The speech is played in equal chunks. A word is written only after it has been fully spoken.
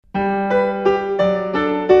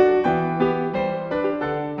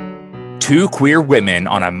Two queer women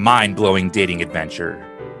on a mind-blowing dating adventure.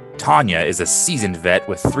 Tonya is a seasoned vet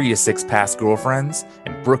with 3 to 6 past girlfriends,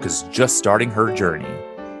 and Brooke is just starting her journey.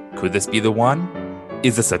 Could this be the one?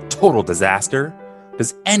 Is this a total disaster?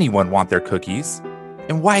 Does anyone want their cookies?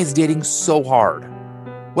 And why is dating so hard?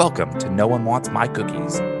 Welcome to No One Wants My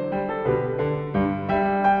Cookies.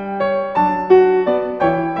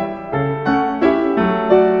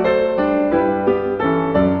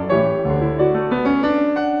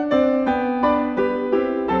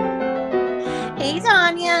 Hey,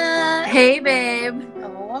 Tonya. Hey, babe.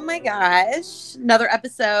 Oh my gosh. Another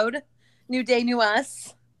episode. New day, new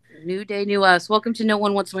us. New day, new us. Welcome to No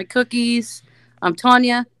One Wants My Cookies. I'm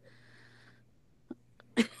Tonya.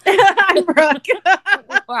 I'm Brooke.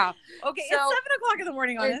 Wow. Okay, So, it's 7 o'clock in the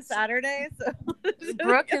morning on a it's- Saturday. So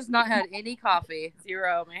Brooke has not had any coffee.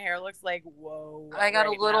 Zero. My hair looks like, whoa. I got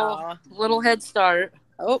right a now. little head start.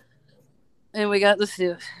 Oh. And we got this.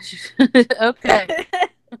 Okay.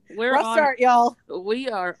 We're Rough on. start, y'all. We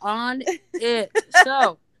are on it.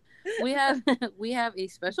 So we have a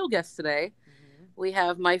special guest today. We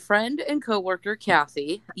have my friend and coworker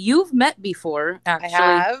Cathy. You've met before, actually. I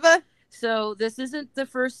have. So this isn't the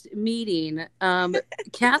first meeting.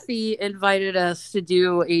 Cathy invited us to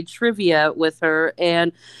do a trivia with her,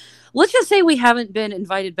 and let's just say we haven't been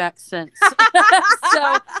invited back since.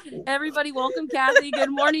 So everybody, welcome Cathy.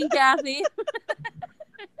 Good morning, Cathy.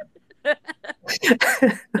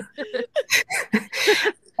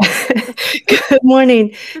 Good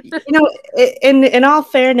morning. You know, in all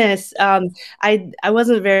fairness, I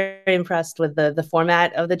wasn't very impressed with the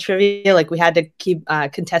format of the trivia. Like, we had to keep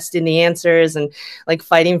contesting the answers and like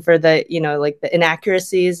fighting for the the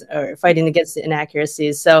inaccuracies or fighting against the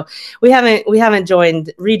inaccuracies. So we haven't rejoined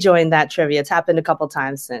that trivia. It's happened a couple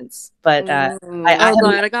times since, but I'm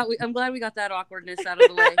glad we got that awkwardness out of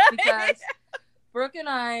the way, because Brooke and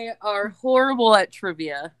I are horrible at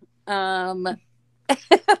trivia.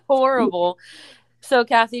 Horrible. So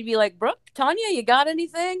Cathy'd be like, Brooke, Tonya, you got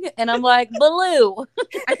anything? And I'm like, Baloo.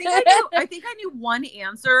 I think I knew one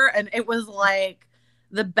answer, and it was like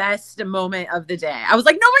the best moment of the day. I was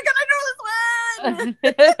like, no, my God, I know this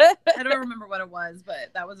one. I don't remember what it was,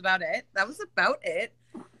 but that was about it.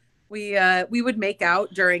 We would make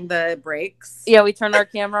out during the breaks. Yeah, we turned our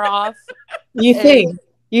camera off. you think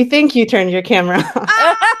you turned your camera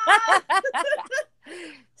off.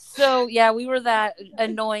 So yeah, we were that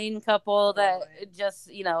annoying couple that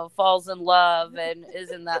just, falls in love and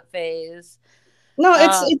is in that phase. No,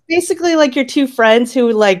 it's basically like your two friends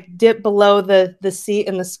who like dip below the seat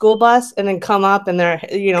in the school bus and then come up and they're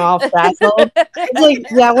all frazzled. It's like,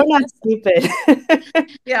 yeah, we're not stupid.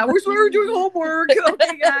 Yeah, we're doing homework.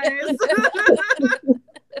 Okay, guys.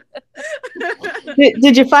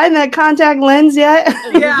 Did you find that contact lens yet?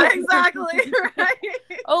 Yeah, exactly. Right.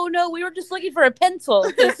 Oh no, we were just looking for a pencil.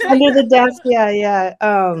 Under the desk, yeah.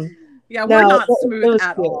 Yeah, we're not smooth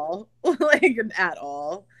at all. Like, at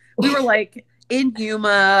all. We were like in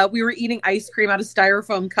Yuma. We were eating ice cream out of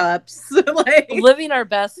styrofoam cups. Like, living our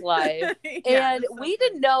best life. Yeah, And we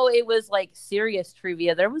didn't know it was like serious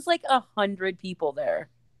trivia. There was like 100 people there.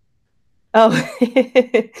 Oh.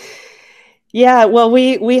 Yeah, well,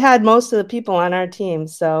 we had most of the people on our team,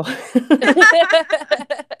 so we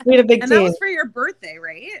had a big and team. that was for your birthday,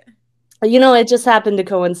 right? It just happened to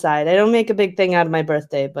coincide. I don't make a big thing out of my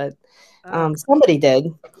birthday, but somebody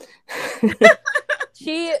did.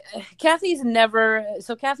 Cathy and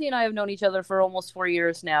I have known each other for almost 4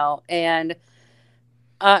 years now, and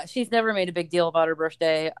she's never made a big deal about her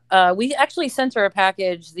birthday. We actually sent her a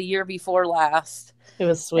package the year before last. It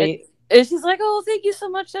was sweet. And she's like, "Oh, thank you so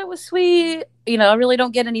much. That was sweet. I really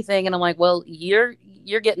don't get anything." And I'm like, "Well, you're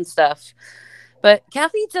getting stuff." But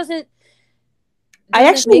Cathy doesn't I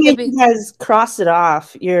actually made you guys cross it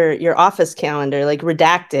off your office calendar, like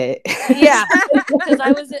redact it. Yeah, because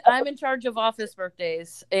I'm in charge of office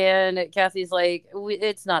birthdays, and Cathy's like,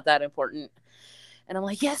 "It's not that important." And I'm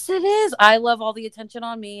like, "Yes, it is. I love all the attention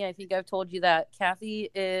on me. I think I've told you that."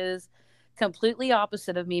 Cathy is completely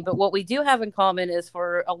opposite of me, but what we do have in common is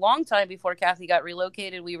for a long time before Cathy got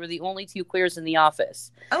relocated, we were the only two queers in the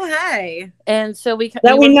office. Oh, hey. And so we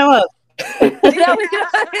know of. True.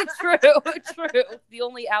 The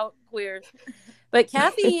only out queers. But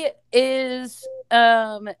Cathy is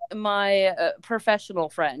my professional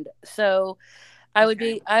friend. So I would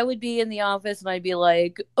be in the office and I'd be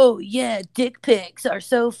like, "Oh yeah, dick pics are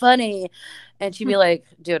so funny." And she'd be like,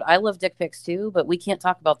 "Dude, I love dick pics too, but we can't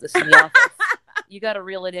talk about this in the office. You got to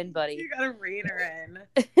reel it in, buddy." You got to rein her in.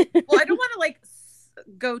 Well, I don't want to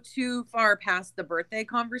go too far past the birthday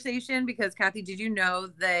conversation, because Cathy, did you know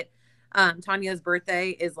that Tanya's birthday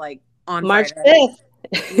is like on March Friday? 5th.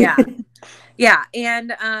 Yeah. Yeah.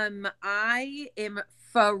 And I am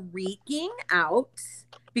freaking out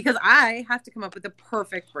because I have to come up with the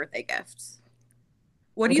perfect birthday gift.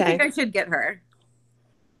 What do you think Okay. I should get her?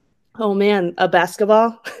 Oh man, a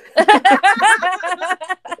basketball.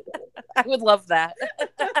 I would love that.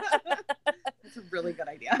 That's a really good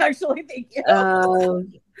idea, actually. Thank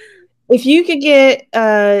you. If you could get,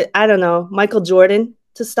 I don't know, Michael Jordan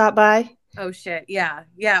to stop by. Oh shit. Yeah.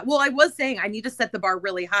 Yeah. Well, I was saying I need to set the bar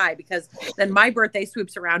really high because then my birthday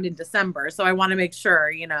swoops around in December. So I want to make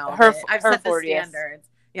sure, Her that I've her set the 40th. standards.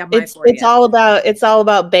 Yeah, my It's 40th. it's all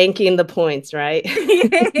about banking the points, right?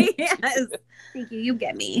 Yes. Thank you. You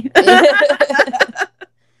get me.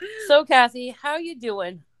 So Cathy, how you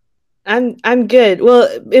doing? I'm good. Well,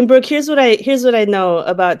 and Brooke, here's what I know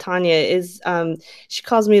about Tonya is she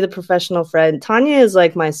calls me the professional friend. Tonya is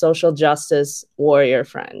like my social justice warrior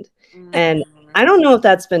friend. And I don't know if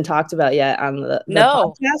that's been talked about yet on the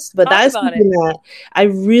No. podcast, but Talk that is about something that I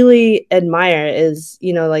really admire is,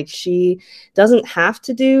 like she doesn't have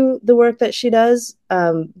to do the work that she does,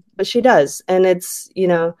 but she does. And it's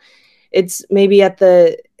maybe at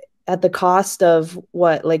the cost of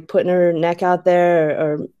what, like putting her neck out there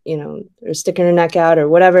or sticking her neck out or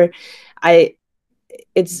whatever.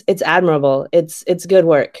 It's admirable. It's good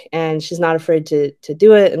work, and she's not afraid to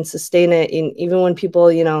do it and sustain it. And even when people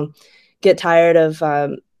get tired of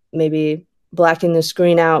maybe blacking the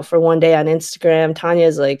screen out for one day on Instagram,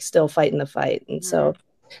 Tanya's like still fighting the fight. And so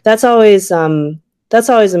that's always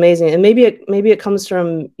amazing. And maybe it comes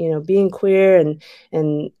from being queer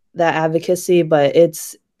and that advocacy, but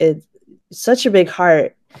it's such a big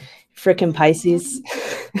heart. Frickin' Pisces.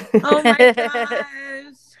 Oh my gosh.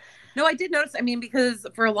 No, I did notice. I mean, because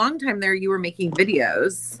for a long time there, you were making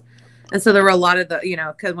videos. And so there were a lot of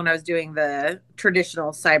because when I was doing the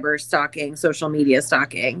traditional cyber stalking, social media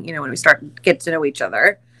stalking, when we start to get to know each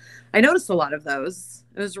other, I noticed a lot of those.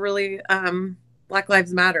 It was really, Black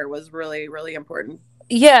Lives Matter was really, really important.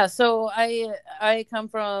 Yeah, so I come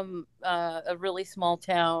from a really small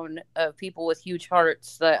town of people with huge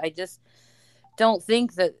hearts that I just don't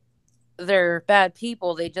think that they're bad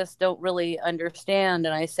people. They just don't really understand.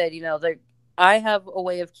 And I said, I have a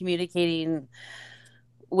way of communicating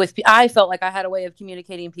with. I felt like I had a way of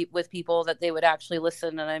communicating with people that they would actually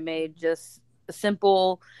listen. And I made just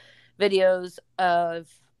simple videos of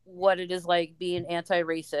what it is like being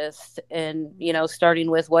anti-racist, and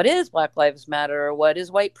starting with what is Black Lives Matter, what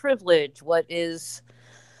is white privilege, what is.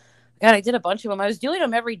 God, I did a bunch of them. I was doing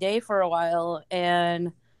them every day for a while,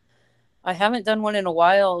 and I haven't done one in a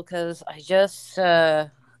while because I just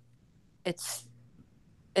it's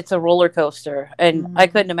a roller coaster, and I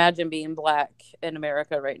couldn't imagine being Black in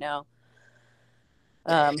America right now.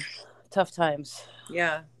 Tough times.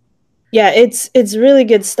 Yeah. Yeah, it's really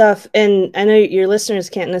good stuff. And I know your listeners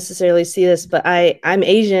can't necessarily see this, but I'm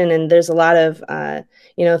Asian, and there's a lot of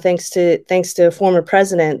thanks to a former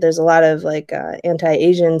president, there's a lot of like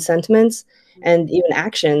anti-Asian sentiments and even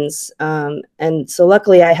actions. And so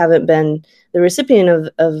luckily I haven't been the recipient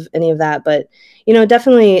of any of that, but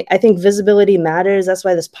definitely I think visibility matters. That's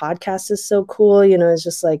why this podcast is so cool. It's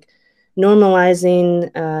just like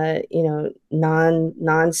normalizing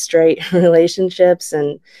non-straight relationships.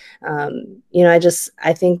 And I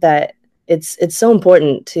think that it's so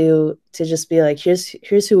important to just be like,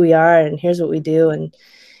 here's who we are and here's what we do. And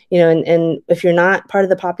and if you're not part of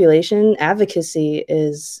the population, advocacy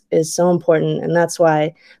is so important. And that's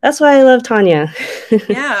why I love Tonya.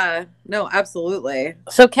 Yeah, no, absolutely.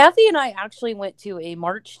 So Cathy and I actually went to a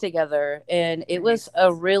march together, and it was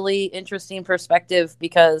a really interesting perspective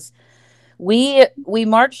because we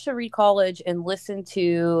marched to Reed College and listened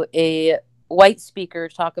to a white speaker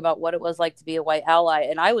talk about what it was like to be a white ally.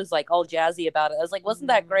 And I was like all jazzy about it. I was like, wasn't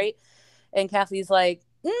that great? And Cathy's like,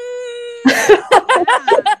 and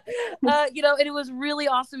it was really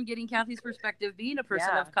awesome getting Cathy's perspective, being a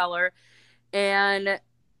person of color. And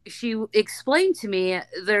she explained to me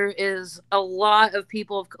there is a lot of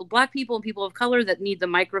Black people and people of color that need the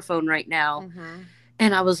microphone right now.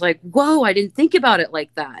 And I was like, whoa, I didn't think about it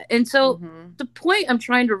like that. And so the point I'm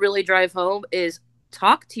trying to really drive home is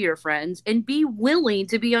talk to your friends and be willing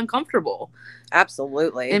to be uncomfortable.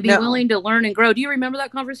 Absolutely. And be willing to learn and grow. Do you remember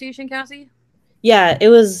that conversation, Cathy? Yeah, it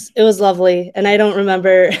was lovely, and I don't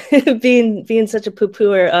remember being such a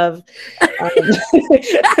poo-pooer of. No,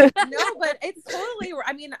 but it's totally.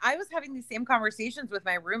 I mean, I was having these same conversations with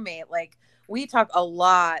my roommate. Like, we talk a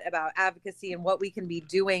lot about advocacy and what we can be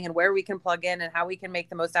doing and where we can plug in and how we can make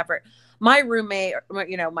the most effort. My roommate, my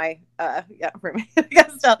roommate, I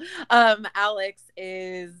guess still, Alex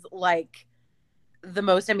is like the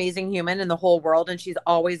most amazing human in the whole world, and she's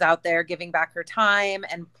always out there giving back her time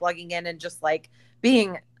and plugging in and just like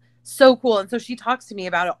being so cool. And so she talks to me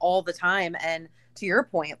about it all the time. And to your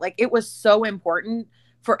point, like it was so important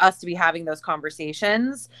for us to be having those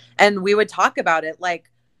conversations, and we would talk about it,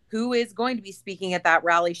 like who is going to be speaking at that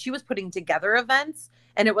rally. She was putting together events,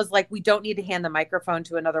 and it was like, we don't need to hand the microphone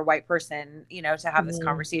to another white person, you know, to have this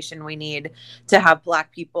conversation. We need to have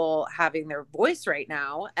Black people having their voice right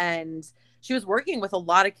now. And she was working with a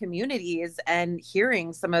lot of communities and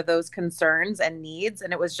hearing some of those concerns and needs.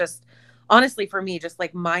 And it was just, honestly, for me, just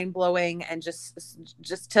like mind blowing, and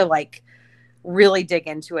just to like really dig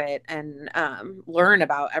into it and learn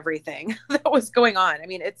about everything that was going on. I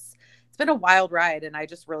mean, it's been a wild ride, and I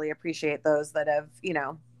just really appreciate those that have, you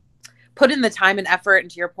know, put in the time and effort,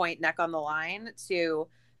 and to your point, neck on the line, to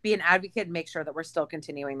be an advocate and make sure that we're still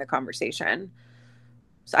continuing the conversation.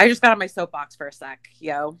 So I just got on my soapbox for a sec,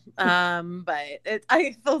 but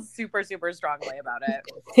I feel super, super strongly about it.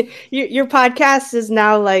 Your podcast is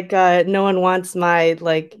now like no one wants my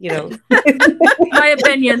my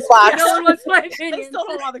opinions. Box. No one wants my opinions. I still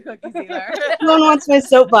don't want the cookies either. No one wants my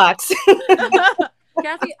soapbox.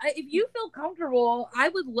 Cathy, if you feel comfortable, I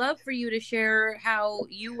would love for you to share how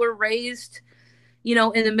you were raised, you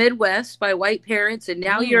know, in the Midwest by white parents, and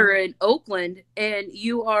now you're in Oakland and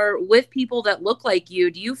you are with people that look like you.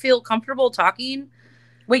 Do you feel comfortable talking?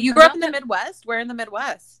 Wait, you grew up in the Midwest? Where in the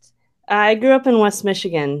Midwest? I grew up in West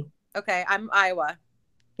Michigan. Okay, I'm Iowa.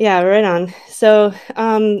 Yeah, right on. So,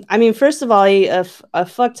 I mean, first of all, I eat a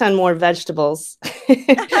fuck ton more vegetables.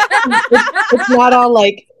 It's not all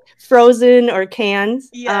like frozen or canned.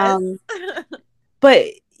 Yes. But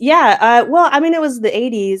yeah, well, I mean, it was the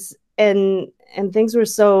 80s, and things were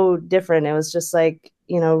so different. It was just like,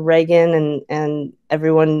 you know, Reagan and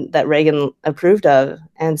everyone that Reagan approved of.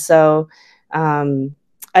 And so I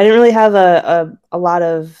didn't really have a lot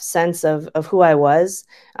of sense of who I was.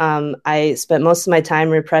 I spent most of my time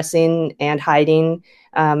repressing and hiding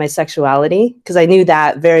my sexuality, because I knew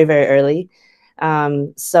that very, very early.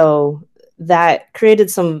 So that created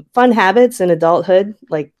some fun habits in adulthood,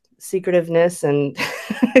 like secretiveness and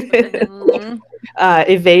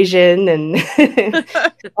evasion and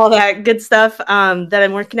all that good stuff that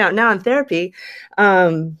I'm working out now in therapy.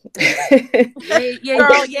 Yay,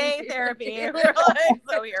 girl, yay, therapy. We're like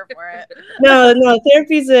so here for it. No,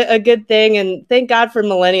 therapy's a good thing, and thank God for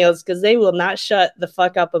millennials, because they will not shut the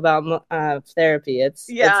fuck up about therapy. It's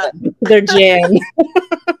their jam.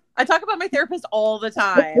 I talk about my therapist all the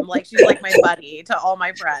time. Like, she's like my buddy to all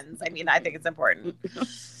my friends. I mean, I think it's important.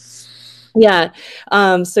 Yeah.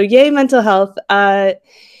 So yay, mental health. I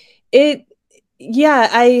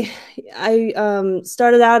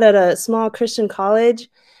started out at a small Christian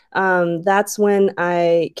college. That's when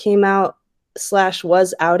I came out /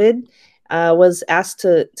 was outed, was asked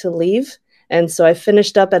to leave. And so I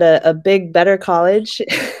finished up at a big, better college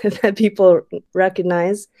that people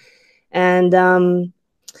recognize. And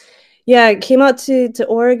I came out to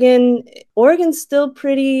Oregon. Oregon's still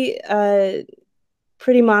pretty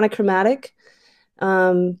monochromatic,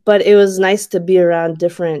 but it was nice to be around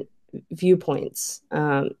different viewpoints.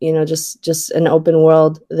 Just an open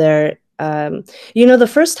world there. The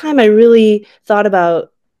first time I really thought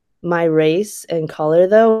about my race and color,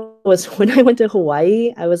 though, was when I went to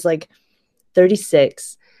Hawaii. I was like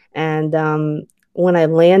 36, and when I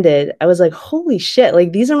landed, I was like, holy shit,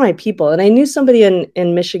 like these are my people. And I knew somebody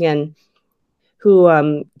in Michigan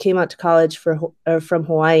who came out to college from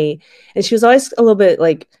Hawaii, and she was always a little bit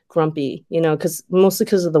like grumpy, mostly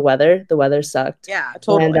because of the weather. The weather sucked. Yeah,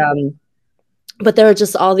 totally. And but there were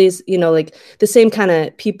just all these, like the same kind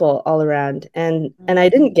of people all around, and I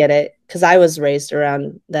didn't get it because I was raised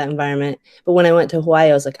around that environment. But when I went to Hawaii,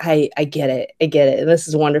 I was like, I get it, and this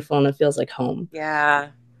is wonderful, and it feels like home. Yeah.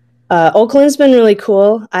 Oakland's been really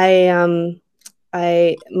cool. My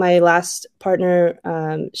last partner,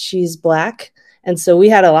 she's Black. And so we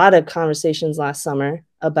had a lot of conversations last summer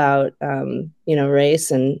about, race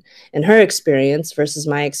and her experience versus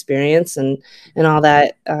my experience and all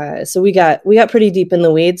that. So we got pretty deep in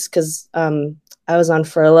the weeds because I was on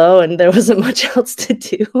furlough and there wasn't much else to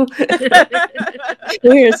do.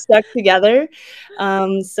 We were stuck together.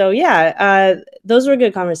 Those were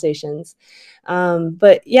good conversations.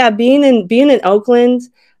 But yeah, being in Oakland,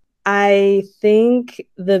 I think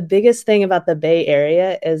the biggest thing about the Bay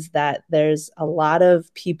Area is that there's a lot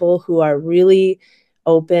of people who are really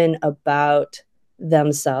open about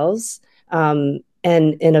themselves, and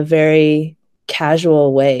in a very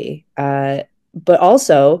casual way. But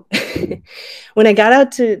also, when I got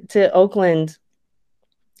out to Oakland,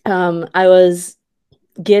 I was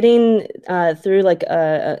getting through like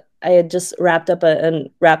had just wrapped up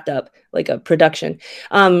like a production,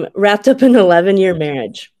 wrapped up an 11-year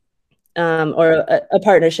marriage, or a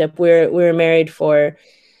partnership. We were married for,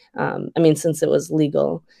 since it was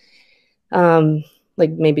legal,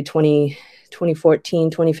 like maybe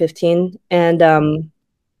 2014, 2015. And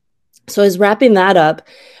so I was wrapping that up,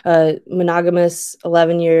 monogamous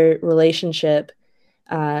 11-year relationship,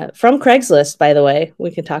 from Craigslist, by the way.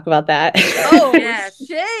 We can talk about that. Oh,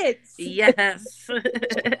 shit. Yes.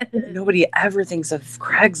 Nobody ever thinks of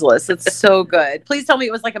Craigslist. It's so good. Please tell me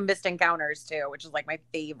it was like a Missed Encounters too, which is like my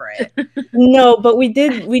favorite. No, but we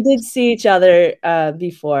did see each other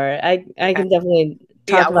before. I can definitely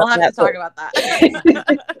talk about that. We'll have to talk about that.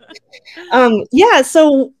 Yeah,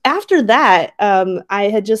 so after that, I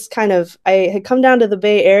had come down to the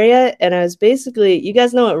Bay Area, and I was basically, you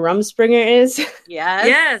guys know what Rumspringer is?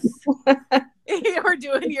 Yes. You're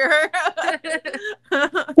doing your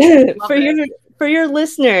for your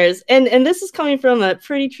listeners, and this is coming from a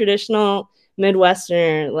pretty traditional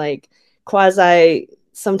Midwestern, like quasi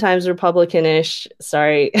sometimes Republican-ish,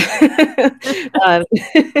 sorry,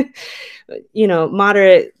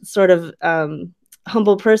 moderate sort of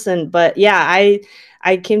humble person. But yeah,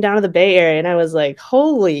 I came down to the Bay Area, and I was like,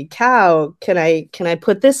 holy cow, can I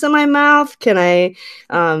put this in my mouth? Can I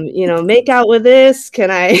make out with this? Can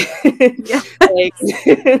I like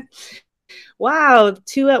wow,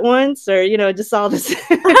 2 at once, or just all this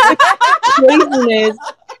craziness.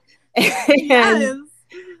 And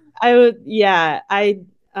I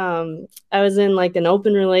was in like an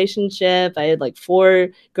open relationship. I had like 4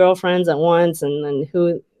 girlfriends at once, and then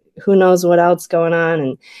who knows what else going on,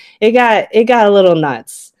 and it got a little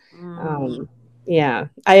nuts. I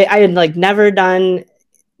had like never done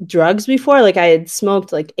drugs before. Like I had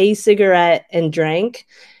smoked like a cigarette and drank,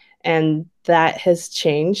 and that has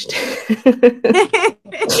changed.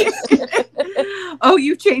 Oh,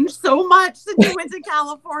 you changed so much since you went to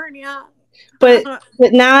California. But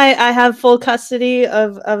now I have full custody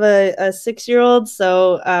of a 6-year-old,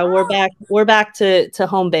 so we're back to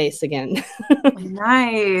home base again.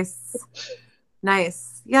 Nice.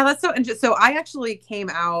 Yeah, that's so interesting. So I actually came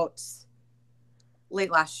out late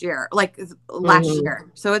last year, year.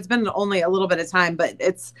 So it's been only a little bit of time, but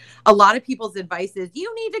it's a lot of people's advice is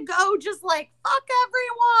you need to go just like fuck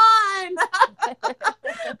everyone.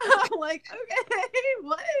 I'm like, okay,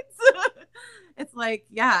 what? It's like,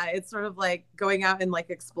 yeah, it's sort of like going out and like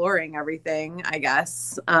exploring everything, I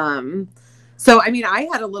guess. So I mean, I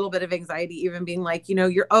had a little bit of anxiety even being like, so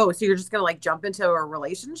you're just gonna like jump into a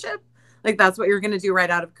relationship, like that's what you're gonna do right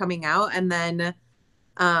out of coming out. And then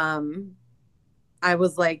I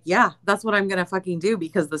was like, yeah, that's what I'm going to fucking do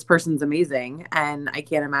because this person's amazing. And I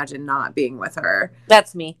can't imagine not being with her.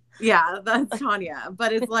 That's me. Yeah, that's Tonya.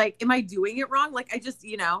 But it's like, am I doing it wrong? Like, I just,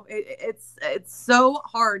 it's so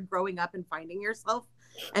hard growing up and finding yourself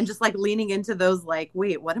and just like leaning into those, like,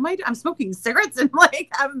 wait, what am I doing? I'm smoking cigarettes and like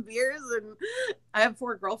having beers and I have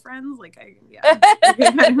 4 girlfriends. Like, I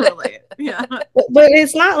can kind of relate. Yeah. But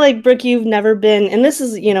it's not like, Brooke, you've never been, and this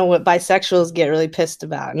is, what bisexuals get really pissed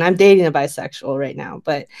about. And I'm dating a bisexual right now,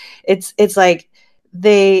 but it's like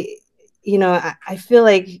they, I feel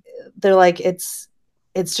like they're like, it's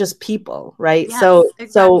just people, right? Yes, so exactly.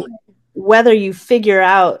 So whether you figure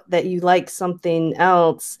out that you like something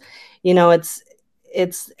else,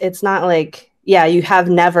 it's not like, yeah, you have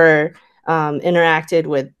never interacted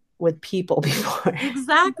with people before.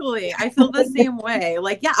 Exactly. I feel the same way.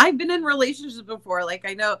 Like, yeah, I've been in relationships before. Like,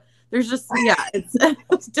 I know there's just,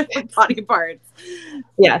 it's different body parts.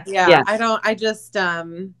 Yeah.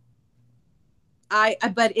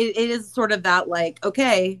 But it is sort of that like,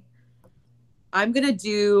 okay, I'm going to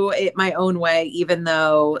do it my own way, even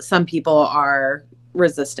though some people are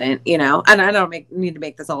resistant, and I don't need to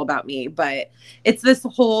make this all about me, but it's this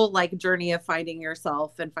whole like journey of finding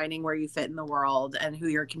yourself and finding where you fit in the world and who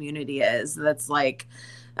your community is. That's like,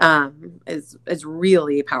 is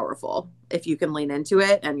really powerful if you can lean into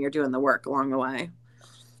it and you're doing the work along the way.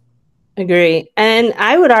 Agree. And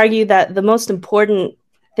I would argue that the most important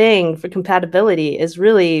thing for compatibility is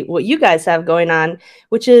really what you guys have going on,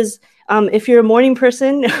 which is if you're a morning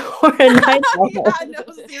person or a night owl. Yeah, no,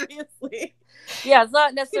 seriously. Yeah, it's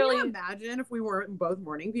not necessarily. Can you imagine if we weren't both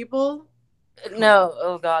morning people? No,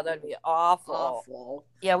 oh god, that'd be awful. Awful.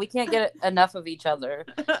 Yeah, we can't get enough of each other.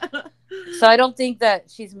 So I don't think that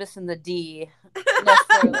she's missing the D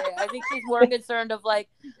necessarily. I think she's more concerned of like,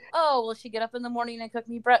 oh, will she get up in the morning and cook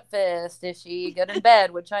me breakfast? Is she good in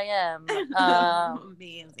bed, which I am?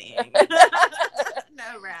 Amazing.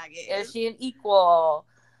 No ragging. Is she an equal?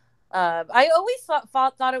 I always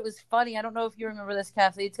thought it was funny. I don't know if you remember this,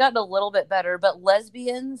 Cathy. It's gotten a little bit better, but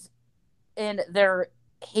lesbians in their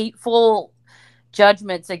hateful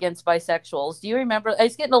judgments against bisexuals. Do you remember?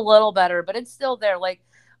 It's getting a little better, but it's still there. Like,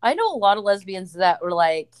 I know a lot of lesbians that were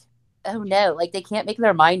like, oh no, like they can't make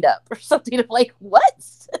their mind up or something. I'm like,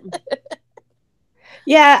 what?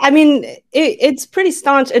 Yeah, I mean, it's pretty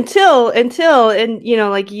staunch until and you know,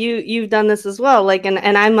 like you've done this as well. Like, and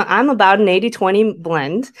I'm about an 80-20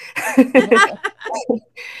 blend.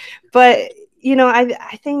 But you know,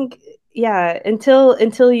 I think, yeah,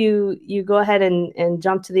 until you go ahead and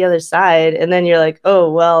jump to the other side, and then you're like,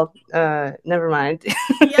 oh well, never mind.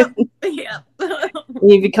 Yep. Yep.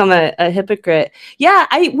 You become a hypocrite. Yeah,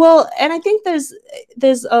 and I think there's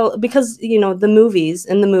because you know the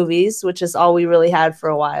movies, which is all we really had for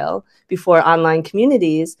a while before online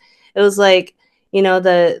communities. It was like, you know,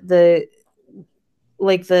 the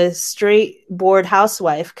like the straight bored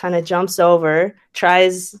housewife kind of jumps over,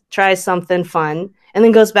 tries something fun, and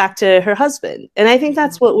then goes back to her husband. And I think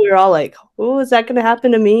that's what we were all like, oh, is that going to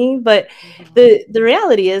happen to me? But the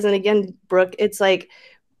reality is, and again, Brooke, it's like,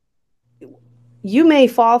 you may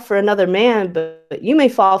fall for another man, but you may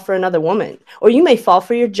fall for another woman, or you may fall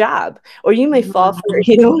for your job, or you may fall for,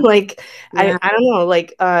 you know, like, Yeah. I don't know,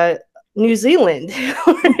 like New Zealand.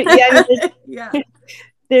 Yeah.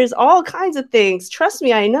 There's all kinds of things, trust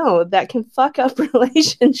me, I know, that can fuck up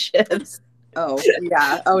relationships. Oh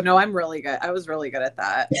yeah. Oh no, I'm really good. I was really good at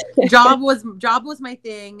that. Job was my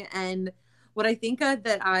thing. And what I think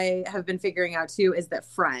that I have been figuring out too is that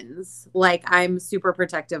friends, like, I'm super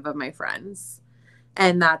protective of my friends.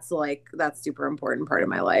 And that's super important part of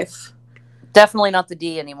my life. Definitely not the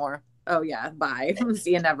D anymore. Oh yeah. Bye.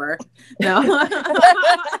 See you never. No.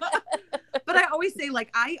 But I always say, like,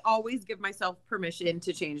 I always give myself permission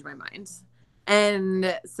to change my mind.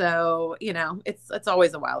 And so, you know, it's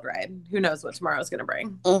always a wild ride. Who knows what tomorrow's going to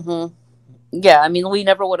bring. Mm-hmm. Yeah. I mean, we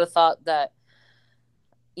never would have thought that,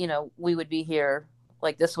 you know, we would be here.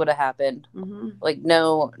 Like, this would have happened. Mm-hmm. Like,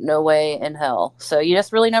 no way in hell. So you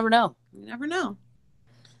just really never know. You never know.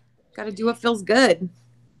 Got to do what feels good.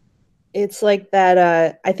 It's like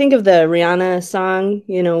that. I think of the Rihanna song,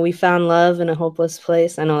 you know, "We Found Love in a Hopeless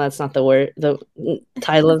Place." I know that's not the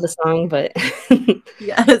title of the song, but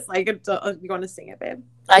yes, I could. You want to sing it, babe?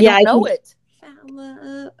 I don't know it. Found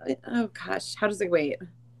love. Oh gosh, how does it? Wait,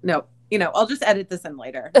 no. You know, I'll just edit this in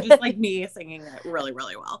later. Just like me singing it really,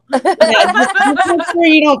 really well. Yeah, just make sure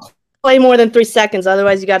you don't play more than 3 seconds,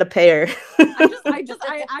 otherwise you got to pay her.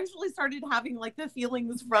 I actually started having like the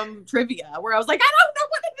feelings from trivia where I was like, I don't know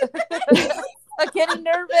what it is. I'm getting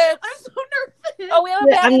nervous. I'm so nervous. Oh, we have a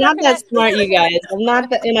bad I'm not that smart, you guys. I'm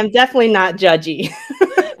not, and I'm definitely not judgy.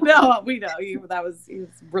 No, we know you. He was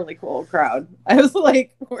really cool crowd. I was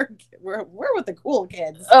like, we're with the cool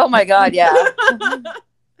kids. Oh my god, yeah.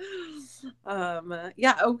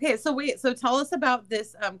 Yeah. Okay. So wait. So tell us about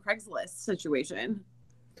this Craigslist situation.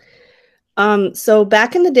 So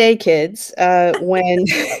back in the day, kids, when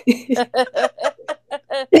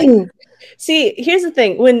see, here's the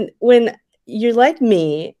thing: when you're like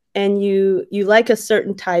me and you like a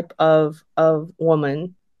certain type of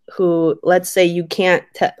woman who, let's say, you can't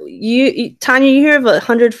you Tonya, you hear of a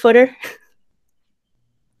 100-footer?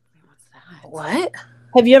 What's that? What?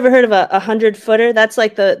 Have you ever heard of a 100-footer? That's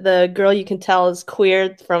like the girl you can tell is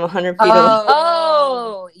queer from 100 feet away.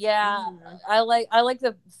 Oh, yeah. I like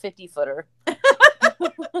the 50-footer.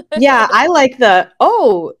 Yeah, I like the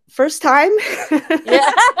first time.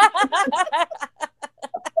 Yeah.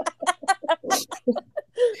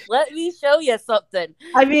 Let me show you something.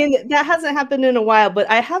 I mean, that hasn't happened in a while, but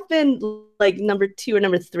I have been like number 2 or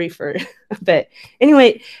number 3 for a bit.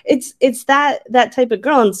 Anyway, it's that type of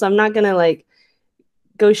girl, and so I'm not gonna like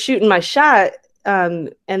go shooting my shot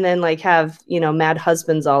and then like have, you know, mad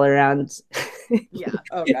husbands all around. Yeah.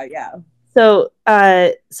 Oh god, yeah. So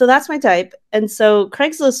that's my type. And so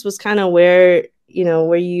Craigslist was kind of where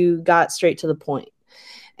you got straight to the point.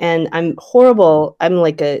 And I'm horrible. I'm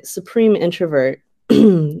like a supreme introvert.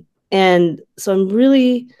 And so I'm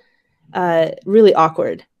really, really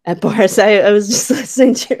awkward at bars. I was just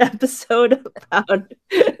listening to your episode about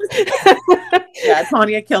yeah,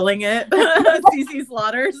 Tonya killing it. CC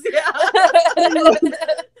Slaughters. Yeah.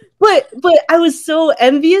 But I was so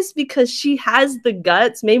envious because she has the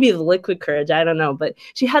guts, maybe the liquid courage, I don't know, but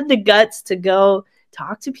she had the guts to go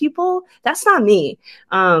talk to people. That's not me.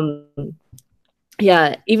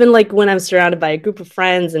 Yeah, even like when I'm surrounded by a group of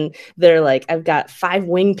friends and they're like, I've got 5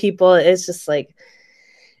 wing people, it's just like,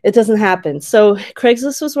 it doesn't happen. So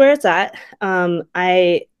Craigslist was where it's at.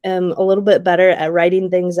 I am a little bit better at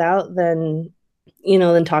writing things out than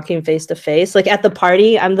talking face to face. Like at the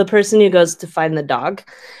party, I'm the person who goes to find the dog,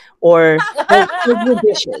 or your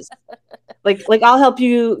dishes. Like I'll help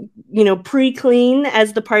you, pre-clean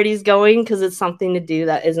as the party's going because it's something to do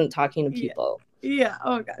that isn't talking to people. Yeah.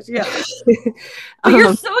 Oh gosh. Yeah. But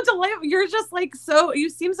you're so delightful. You're just like you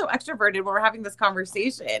seem so extroverted when we're having this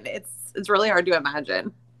conversation. It's really hard to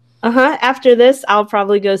imagine. After this, I'll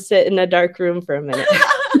probably go sit in a dark room for a minute.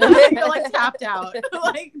 You're like tapped out.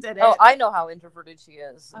 Like, did it? Oh, I know how introverted she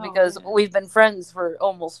is because we've been friends for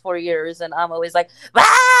almost 4 years, and I'm always like, la, la,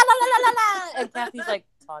 la, la, la. And Cathy's like,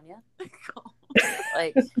 Tonya,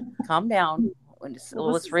 like, calm down.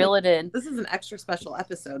 Let's reel it in. This is an extra special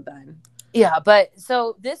episode then. Yeah, but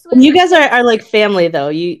so this was. You guys are like family, though.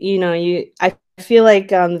 I feel like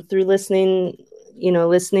through listening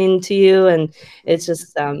to you, and it's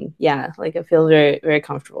just like I feel very, very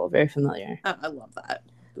comfortable, very familiar. Oh, I love that.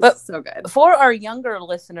 But so good. For our younger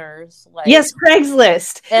listeners, like yes,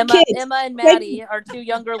 Craigslist. Emma and Maddie, our two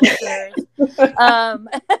younger listeners. Craigslist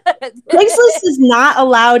is not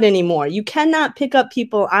allowed anymore. You cannot pick up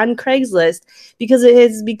people on Craigslist because it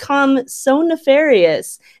has become so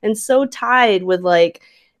nefarious and so tied with like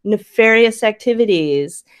nefarious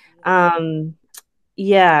activities.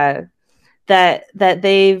 That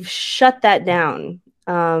they've shut that down.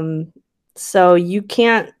 So you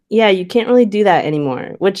can't really do that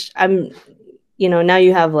anymore, which now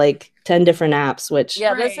you have like 10 different apps, which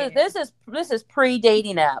this is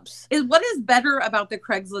pre-dating apps. What is better about the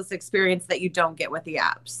Craigslist experience that you don't get with the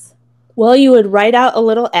apps? Well, you would write out a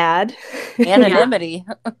little ad. Anonymity.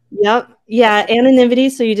 Yep. Yeah, anonymity,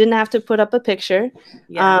 so you didn't have to put up a picture.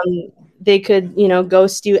 Yeah. They could,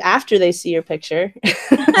 ghost you after they see your picture.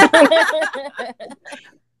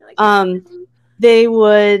 They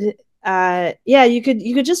would you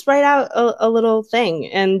could just write out a little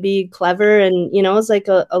thing and be clever, and it's like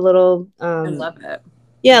a little I love it.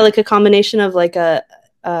 Yeah, like a combination of like a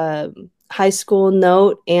high school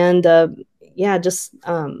note and just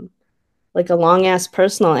like a long ass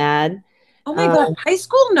personal ad. Oh my god, high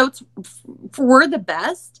school notes were the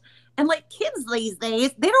best. And like kids these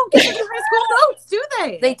days, they don't get to do high school notes, do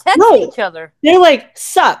they? They text each other. They're like,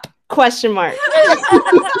 "Sup?" ?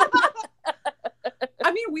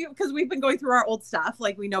 I mean, because we've been going through our old stuff,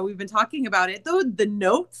 like we know we've been talking about it. Though the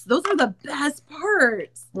notes, those are the best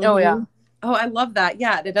parts. Oh yeah. Oh, I love that.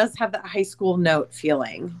 Yeah, it does have that high school note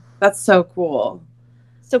feeling. That's so cool.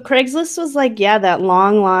 So Craigslist was like, that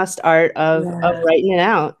long lost art of writing it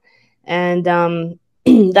out, and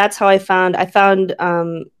that's how I found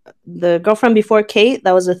the girlfriend before Kate.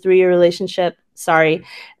 That was a 3-year relationship. Sorry,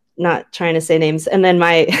 not trying to say names. And then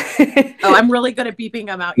my I'm really good at beeping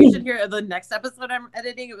them out. You should hear the next episode I'm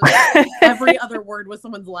editing. It was like every other word was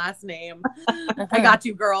someone's last name. I got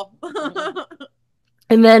you, girl.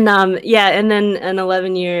 And then an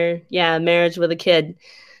 11-year marriage with a kid.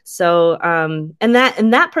 So and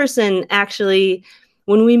that person actually,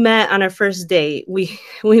 when we met on our first date, we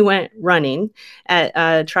went running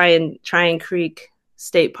at Tryon Creek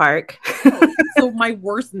State Park. So my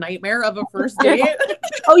worst nightmare of a first date.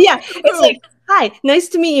 Oh yeah, it's like, hi, nice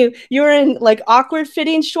to meet you. You're in like awkward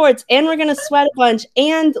fitting shorts, and we're gonna sweat a bunch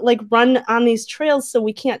and like run on these trails, so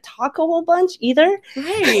we can't talk a whole bunch either.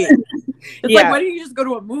 Right. It's like, why don't you just go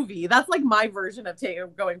to a movie? That's like my version of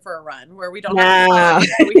going for a run, where we don't have to talk,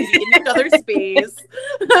 so we can be in each other's space.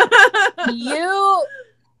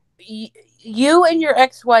 You and your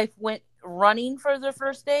ex-wife went running for the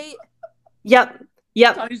first date? Yep.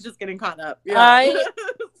 Tony's just getting caught up. Yeah.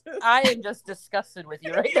 I am just disgusted with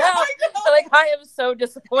you right now. Like, I am so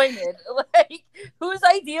disappointed. Like, whose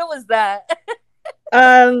idea was that?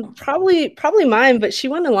 Probably mine, but she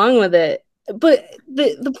went along with it. But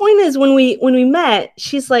the point is, when we met,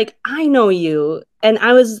 she's like, I know you, and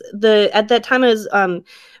at that time I was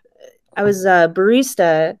a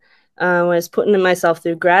barista when I was putting myself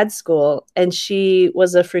through grad school, and she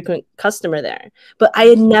was a frequent customer there. But I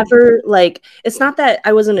had never, like, it's not that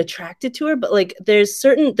I wasn't attracted to her, but like there's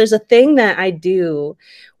a thing that I do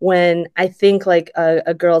when I think like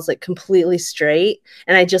a girl's like completely straight,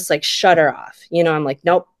 and I just like shut her off. I'm like,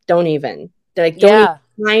 nope, don't even. Like, don't even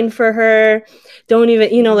mind for her. Don't even,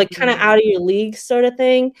 like kind of out of your league sort of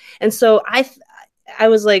thing. And so I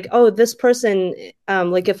was like, oh, this person,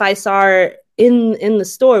 like if I saw her in the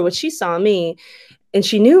store, which she saw me and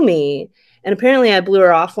she knew me, and apparently I blew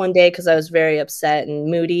her off one day because I was very upset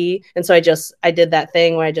and moody, and so I did that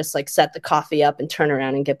thing where I just like set the coffee up and turn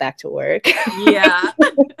around and get back to work. Yeah.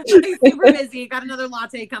 Super busy, got another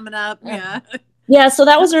latte coming up. Yeah, so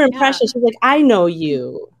that was her impression. She's like, I know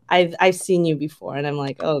you, I've seen you before. And I'm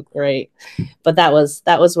like, oh great. But that was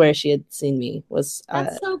where she had seen me. That's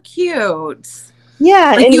so cute.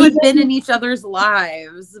 Yeah, Like and you had even, been in each other's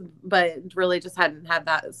lives, but really just hadn't had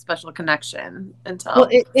that special connection until. well,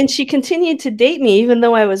 and she continued to date me even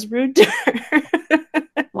though I was rude to her.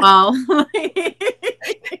 Well, Tanya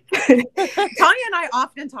and I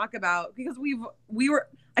often talk about, because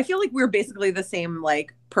I feel like we were basically the same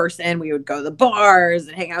like person. We would go to the bars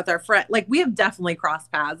and hang out with our friends. Like we have definitely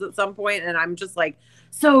crossed paths at some point, and I'm just like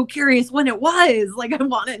so curious when it was. Like I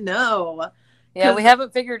want to know. Yeah, we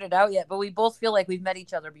haven't figured it out yet, but we both feel like we've met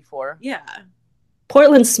each other before. Yeah.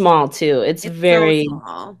 Portland's small too. It's very so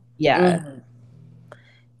small. Yeah. Mm-hmm.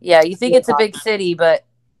 Yeah, you think it's a big city, but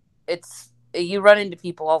you run into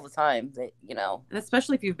people all the time that, you know. And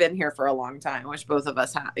especially if you've been here for a long time, which both of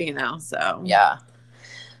us have, you know, so. Yeah.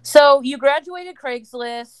 So you graduated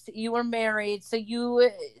Craigslist, you were married, so you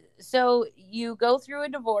go through a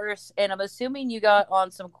divorce, and I'm assuming you got on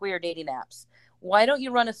some queer dating apps. Why don't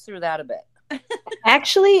you run us through that a bit?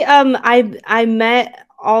 Actually, I met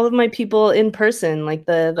all of my people in person, like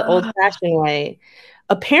the old-fashioned way.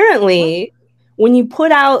 Apparently, when you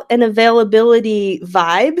put out an availability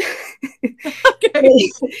vibe,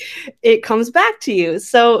 it comes back to you.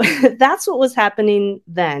 So that's what was happening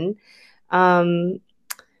then.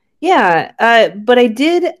 Yeah, but I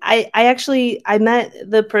met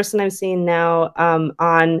the person I'm seeing now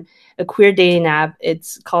on a queer dating app.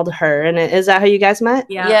 It's called Her. And is that how you guys met?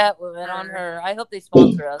 Yeah, we met on Her. I hope they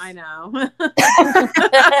sponsor us. I know.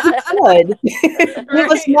 Good. Give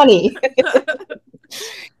us money.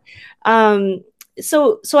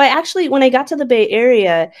 So I actually, when I got to the Bay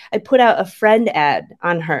Area, I put out a friend ad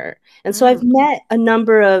on Her. And so I've met a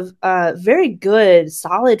number of very good,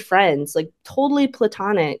 solid friends, like totally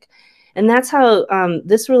platonic. And that's how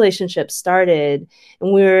this relationship started.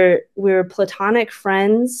 And we're platonic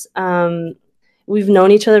friends. We've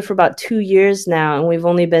known each other for about 2 years now, and we've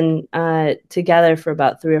only been together for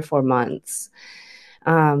about 3 or 4 months.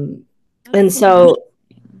 And so,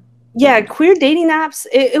 yeah, queer dating apps,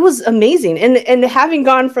 it was amazing. And having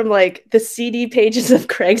gone from like the CD pages of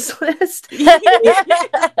Craigslist,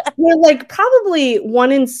 we're like probably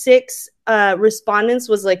 1 in 6 respondents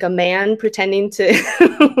was like a man pretending to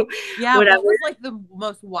Yeah, whatever. what was like the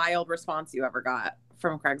most wild response you ever got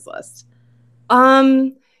from Craigslist?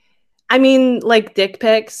 I mean, like dick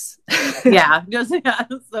pics. Yeah.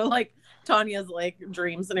 So like Tanya's like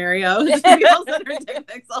dream scenario. People send her dick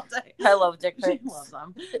pics all day. I love dick pics. She loves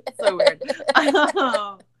them. So weird.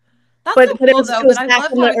 That's but so it cool, was, though. it was But I back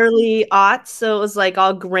love in how the early aughts, so it was like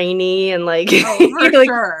all grainy and like. Oh, for like,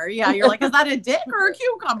 sure. Yeah, you're like, is that a dick or a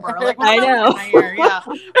cucumber? Like, what I am know. looking at here? Yeah.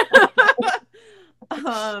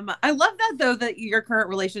 I love that though, that your current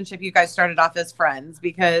relationship, you guys started off as friends,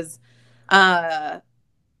 because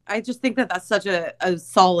I just think that that's such a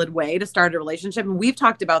solid way to start a relationship. And we've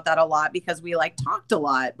talked about that a lot because we like talked a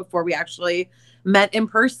lot before we actually met in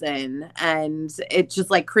person. And it just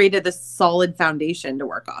like created this solid foundation to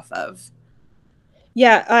work off of.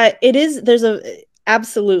 Yeah, it is.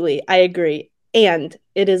 Absolutely, I agree. And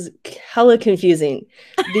it is hella confusing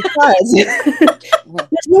because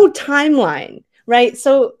there's no timeline, right?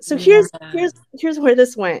 So here's where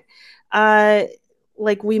this went.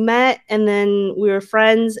 Like we met, and then we were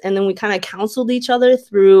friends, and then we kind of counseled each other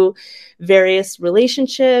through various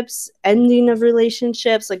relationships, ending of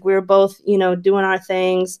relationships. Like we were both, doing our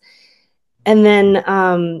things. And then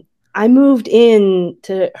I moved in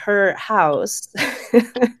to her house.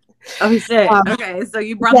 Oh shit. Okay, so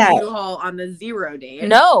you brought the U-Haul on the 0 date.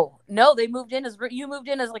 No, they moved in as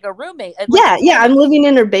like a roommate. Yeah, I'm living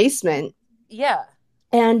in her basement. Yeah.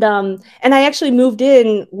 And I actually moved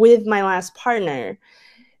in with my last partner.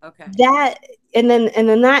 Okay. And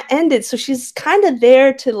then that ended. So she's kind of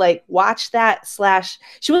there to like watch that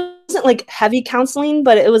 / she wasn't like heavy counseling,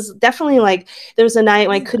 but it was definitely like there was a night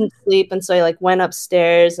when I couldn't sleep, and so I like went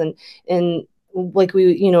upstairs and like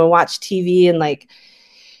we watched TV, and like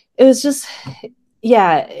it was just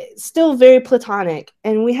still very platonic,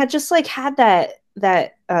 and we had just like had that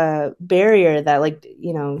barrier that like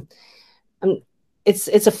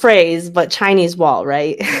it's a phrase, but Chinese wall,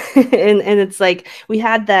 right? and it's like we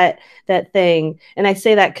had that thing, and I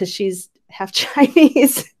say that because she's half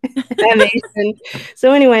Chinese and Asian.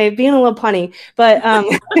 So anyway, being a little punny, but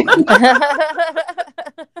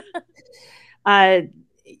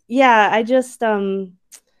yeah, I just I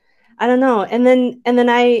don't know. And then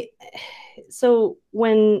so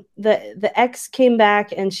when the ex came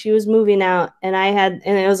back and she was moving out, and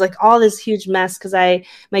it was like all this huge mess because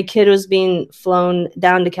my kid was being flown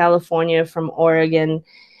down to California from Oregon,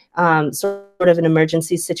 sort of an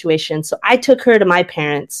emergency situation. So I took her to my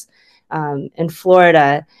parents in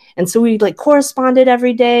Florida. And so we like corresponded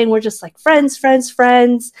every day, and we're just like friends.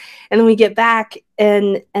 And then we get back,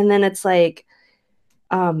 and then it's like,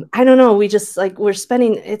 I don't know. We just like,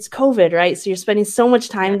 it's COVID, right? So you're spending so much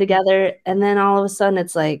time together. And then all of a sudden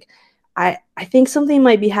it's like, I think something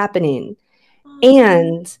might be happening.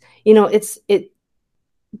 And, you know,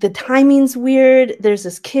 the timing's weird. There's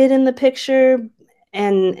this kid in the picture,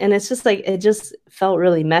 and it's just like, it just felt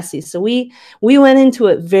really messy. So we went into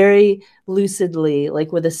it very lucidly,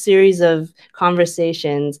 like with a series of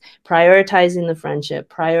conversations, prioritizing the friendship,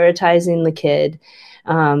 prioritizing the kid,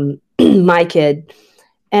 my kid.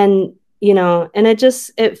 And, you know, and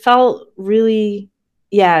it felt really,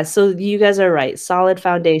 yeah. So you guys are right. Solid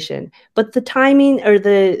foundation, but the timing, or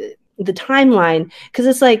the timeline, because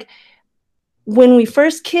it's like when we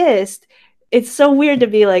first kissed, it's so weird to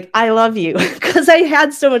be like, I love you, because I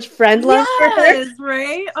had so much friend love for her. Yes,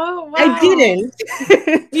 right? Oh, wow. I didn't.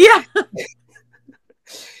 Yeah.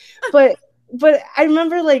 but I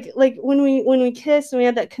remember like when we kissed and we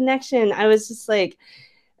had that connection, I was just like,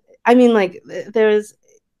 I mean, like it was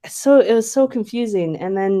so confusing.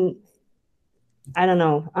 And then I don't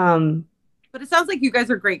know. But it sounds like you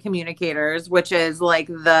guys are great communicators, which is like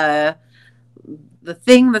the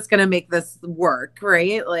thing that's going to make this work,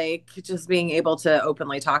 right? Like just being able to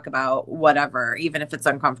openly talk about whatever, even if it's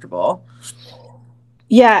uncomfortable.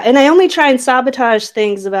 Yeah, and I only try and sabotage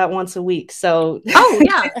things about once a week. So oh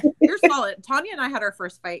yeah, you're solid. Tonya and I had our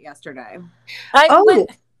first fight yesterday.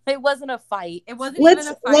 It wasn't a fight. It wasn't even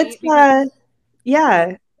a fight.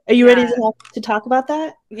 Yeah. Are you ready to talk about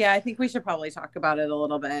that? Yeah, I think we should probably talk about it a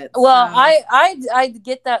little bit. Well, I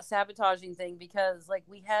get that sabotaging thing, because like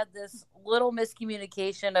we had this little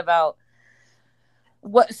miscommunication about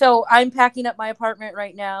what. So I'm packing up my apartment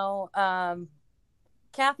right now.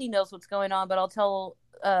 Cathy knows what's going on, but I'll tell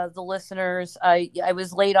the listeners. I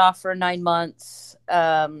was laid off for 9 months.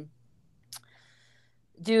 I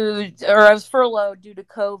was furloughed due to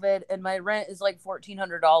COVID, and my rent is like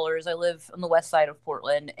 $1,400. I live on the west side of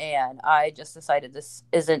Portland, and I just decided this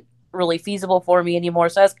isn't really feasible for me anymore.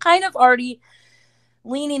 So I was kind of already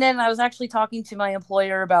leaning in. I was actually talking to my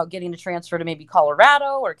employer about getting a transfer to maybe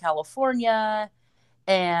Colorado or California.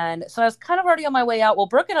 And so I was kind of already on my way out. Well,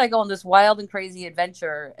 Brooke and I go on this wild and crazy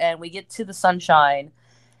adventure, and we get to the sunshine,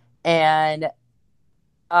 and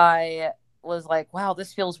I was like, wow,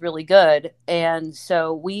 this feels really good. And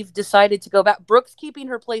so we've decided to go back. Brooke's keeping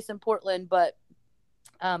her place in Portland, but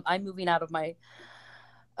I'm moving out of my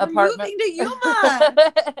apartment. Moving to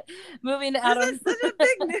Yuma. Moving out this of is such a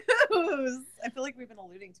big news. I feel like we've been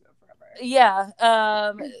alluding to it forever.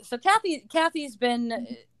 Yeah. So Cathy's been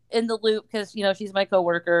in the loop, because you know she's my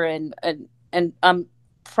coworker, and I'm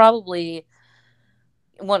probably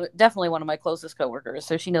definitely one of my closest coworkers,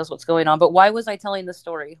 so she knows what's going on. But why was I telling the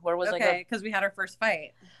story? Where was I going? Okay, because we had our first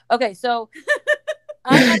fight. Okay, so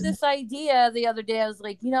I had this idea the other day. I was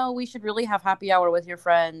like, you know, we should really have happy hour with your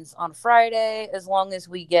friends on Friday, as long as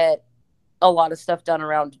we get a lot of stuff done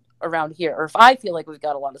around here, or if I feel like we've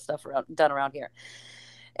got a lot of stuff done around here.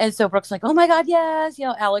 And so Brooke's like, oh my God, yes, you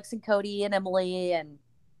know, Alex and Cody and Emily. And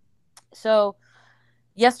so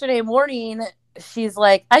yesterday morning, she's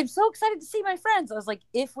like, I'm so excited to see my friends. I was like,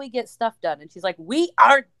 if we get stuff done. And she's like, we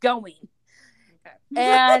are going. Okay.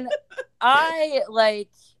 And I like,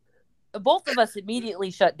 both of us immediately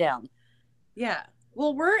shut down. Yeah.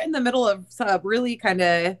 Well, we're in the middle of a really kind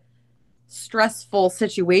of stressful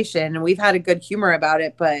situation, and we've had a good humor about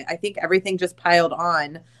it, but I think everything just piled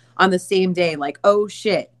on the same day. Like, oh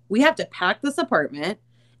shit, we have to pack this apartment,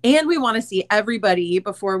 and we want to see everybody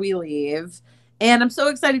before we leave. And I'm so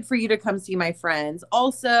excited for you to come see my friends.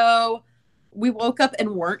 Also, we woke up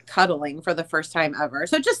and weren't cuddling for the first time ever.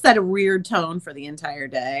 So it just set a weird tone for the entire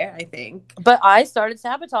day, I think. But I started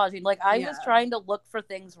sabotaging. Like, I was trying to look for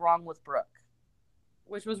things wrong with Brooke,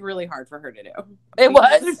 which was really hard for her to do. It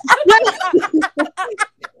was.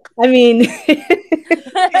 I mean,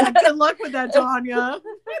 yeah, good luck with that, Tonya.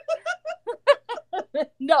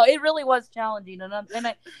 No, it really was challenging,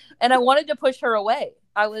 and I wanted to push her away.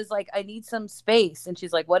 I was like, I need some space, and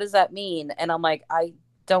she's like, what does that mean? And I'm like, I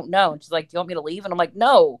don't know. And she's like, do you want me to leave? And I'm like,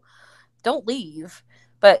 no, don't leave.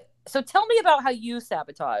 But so tell me about how you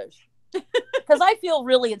sabotage, because I feel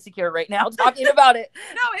really insecure right now talking about it.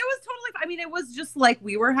 No, it was totally, I mean, it was just like,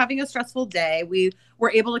 we were having a stressful day. We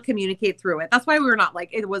were able to communicate through it. That's why we were not like,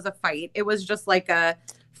 it was a fight. It was just like a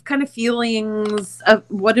kind of feelings of,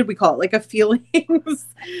 what did we call it? Like a feelings,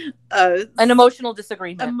 an emotional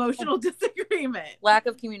disagreement. Lack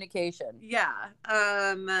of communication. Yeah.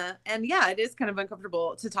 And yeah, it is kind of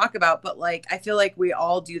uncomfortable to talk about, but like, I feel like we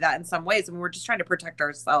all do that in some ways, and we're just trying to protect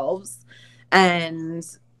ourselves. And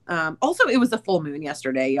Also, it was a full moon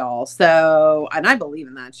yesterday, y'all. So, and I believe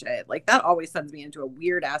in that shit. Like, that always sends me into a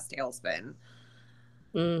weird ass tailspin.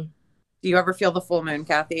 Mm. Do you ever feel the full moon,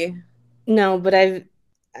 Cathy? No, but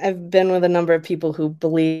I've been with a number of people who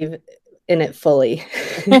believe in it fully.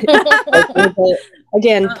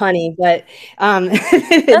 Again, punny, but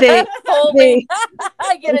they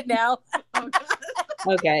I get it now.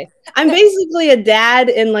 Okay. I'm basically a dad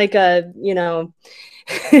in like a,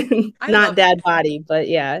 not dad body, but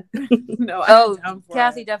yeah. No.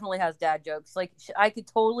 Cathy definitely has dad jokes. Like I could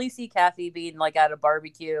totally see Cathy being like at a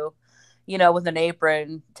barbecue, with an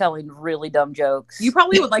apron telling really dumb jokes. You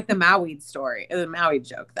probably would like the Maui story, the Maui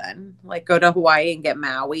joke then. Like go to Hawaii and get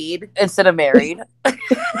Maui'd. Instead of married.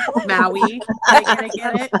 Maui. Get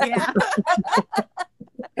it? Yeah.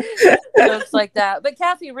 Jokes like that. But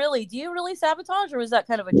Cathy, really, do you really sabotage or was that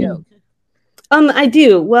kind of a joke? I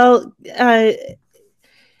do. Well, I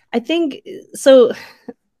think so.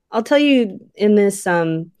 I'll tell you in this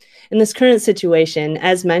current situation,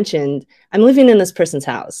 as mentioned, I'm living in this person's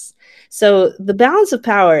house. So the balance of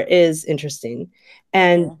power is interesting.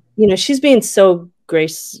 And, she's being so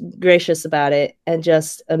gracious about it and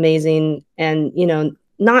just amazing. And,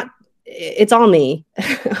 it's all me.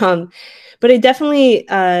 But it definitely,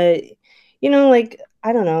 I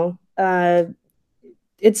don't know,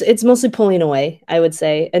 it's mostly pulling away, I would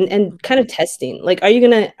say, and kind of testing. Like, are you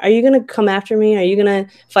gonna come after me? Are you gonna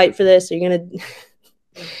fight for this? Are you gonna?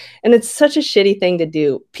 And it's such a shitty thing to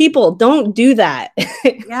do. People don't do that.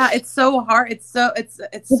 Yeah, it's so hard. It's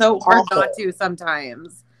so hard not to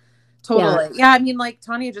sometimes. Totally. Yeah, I mean, like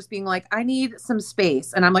Tonya just being like, I need some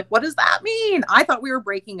space, and I'm like, what does that mean? I thought we were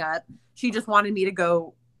breaking up. She just wanted me to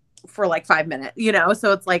go for like 5 minutes,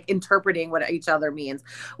 so it's like interpreting what each other means,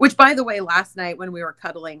 which by the way, last night when we were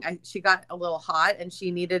cuddling, she got a little hot and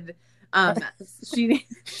she needed she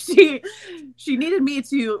needed me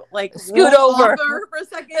to like scoot over her for a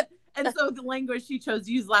second, and so the language she chose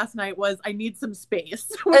to use last night was I need some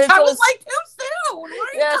space, which I was like, too soon.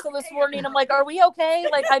 So this morning I'm like, are we okay?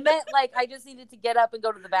 Like I meant like I just needed to get up and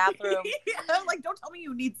go to the bathroom. Yeah, like don't tell me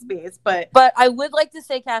you need space, but I would like to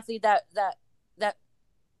say, Cathy, that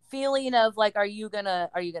feeling of like, are you gonna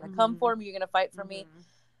come for me? You're gonna fight for me?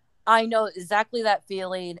 I know exactly that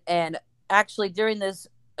feeling. And actually, during this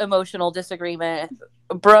emotional disagreement,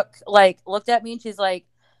 Brooke like looked at me and she's like,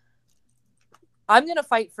 "I'm gonna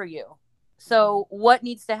fight for you. So what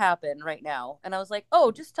needs to happen right now?" And I was like,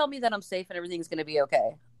 "Oh, just tell me that I'm safe and everything's gonna be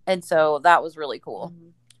okay." And so that was really cool.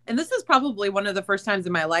 And this is probably one of the first times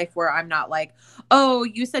in my life where I'm not like, oh,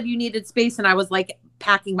 you said you needed space. And I was like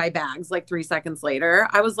packing my bags like 3 seconds later.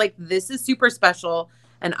 I was like, this is super special.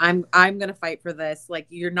 And I'm going to fight for this. Like,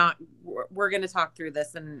 we're going to talk through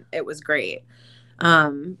this. And it was great.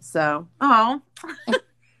 Two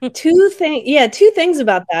things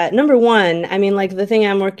about that. Number one, I mean, like the thing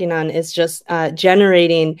I'm working on is just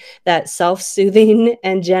generating that self-soothing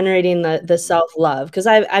and generating the self-love. Because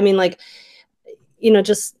I mean, like,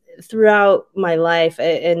 just throughout my life,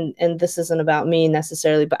 and this isn't about me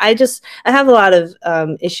necessarily, but I have a lot of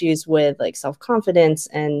issues with like self-confidence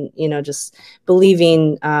and, just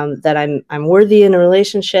believing that I'm worthy in a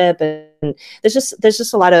relationship. And there's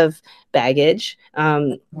just a lot of baggage.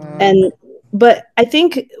 But I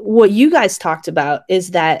think what you guys talked about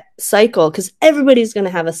is that cycle, because everybody's going to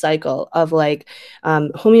have a cycle of like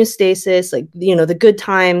homeostasis, like, the good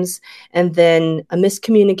times, and then a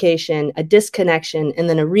miscommunication, a disconnection, and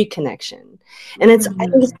then a reconnection. And I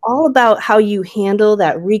think it's all about how you handle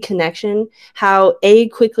that reconnection, how A,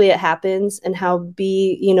 quickly it happens, and how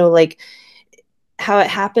B, like how it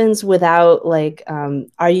happens without like,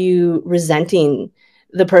 are you resenting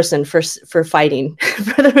the person for fighting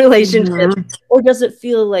for the relationship, or does it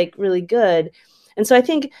feel like really good? And so I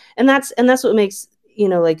think, and that's what makes,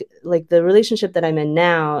 like the relationship that I'm in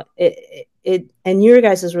now, it and your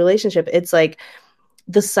guys' relationship, it's like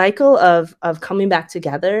the cycle of coming back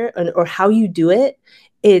together, or how you do it.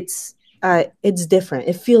 It's different.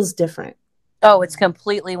 It feels different. Oh, it's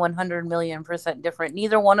completely 100,000,000% different.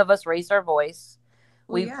 Neither one of us raised our voice.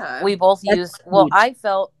 We both used, I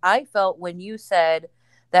felt when you said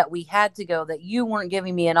that we had to go, that you weren't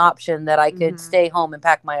giving me an option that I could stay home and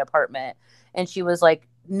pack my apartment. And she was like,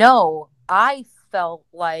 no, I felt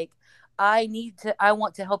like I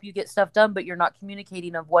want to help you get stuff done, but you're not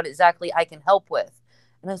communicating of what exactly I can help with.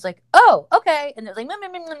 And I was like, oh, okay. And it was like,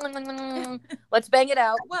 let's bang it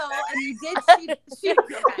out. Well, and you did. She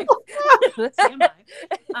okay.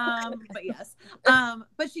 But yes.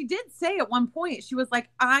 But she did say at one point, she was like,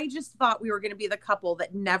 I just thought we were going to be the couple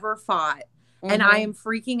that never fought. And I am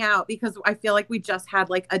freaking out because I feel like we just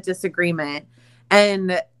had like a disagreement.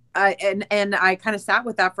 And and I kind of sat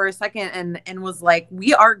with that for a second and was like,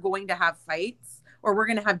 we are going to have fights or we're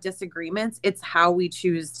going to have disagreements. It's how we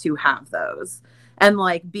choose to have those. And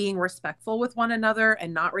like being respectful with one another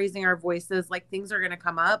and not raising our voices, like things are going to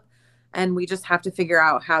come up and we just have to figure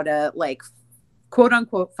out how to like quote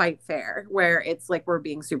unquote fight fair, where it's like we're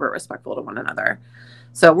being super respectful to one another.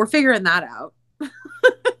 So we're figuring that out.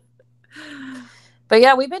 But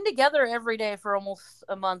yeah, we've been together every day for almost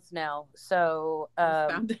a month now. So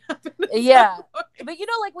yeah. But you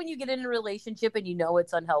know, like when you get in a relationship and you know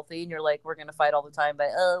it's unhealthy and you're like, we're gonna fight all the time, but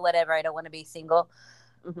whatever, I don't want to be single.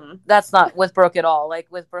 Mm-hmm. That's not with Brooke at all. Like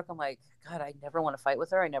with Brooke, I'm like, God, I never want to fight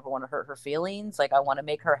with her. I never want to hurt her feelings. Like I want to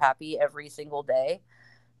make her happy every single day.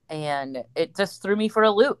 And it just threw me for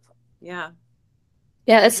a loop. Yeah.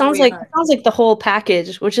 Yeah, it sounds like the whole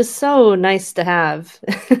package, which is so nice to have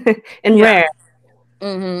and rare.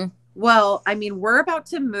 Mm-hmm. Well, I mean, we're about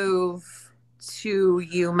to move to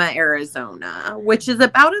Yuma, Arizona, which is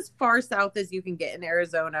about as far south as you can get in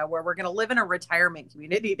Arizona, where we're going to live in a retirement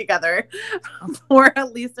community together for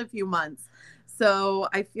at least a few months. So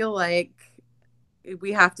I feel like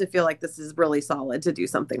we have to feel like this is really solid to do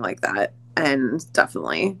something like that. And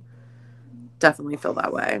definitely feel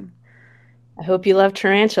that way. I hope you love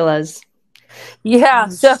tarantulas. Yeah.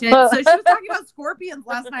 So she was talking about scorpions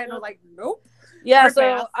last night and I was like, nope. Yeah,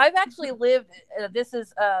 so I've actually lived, this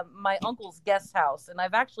is my uncle's guest house, and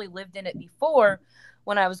I've actually lived in it before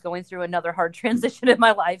when I was going through another hard transition in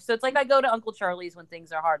my life. So it's like I go to Uncle Charlie's when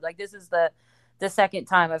things are hard. Like this is the second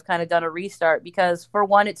time I've kind of done a restart because for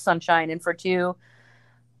one, it's sunshine, and for two,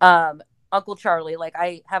 Uncle Charlie, like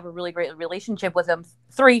I have a really great relationship with him.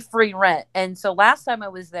 3, free rent. And so last time I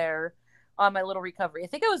was there on my little recovery, I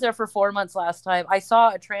think I was there for 4 months last time, I saw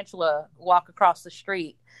a tarantula walk across the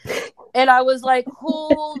street. And I was like,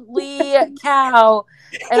 holy cow.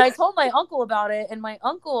 And I told my uncle about it. And my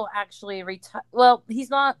uncle actually well, he's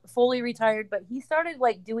not fully retired, but he started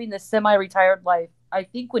like doing this semi-retired life, I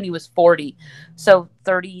think when he was 40. So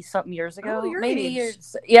 30 something years ago. Maybe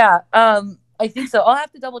years. Yeah. I think so. I'll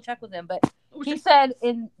have to double check with him. But he said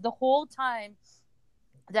in the whole time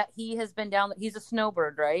that he has been down, he's a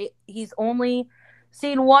snowbird, right? He's only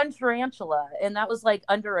seen one tarantula, and that was like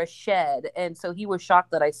under a shed, and so he was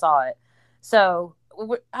shocked that I saw it. So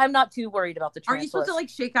I'm not too worried about the tarantulas. Are you supposed to like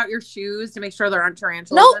shake out your shoes to make sure there aren't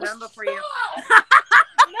tarantulas in them before you?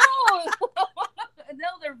 No,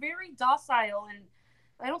 they're very docile, and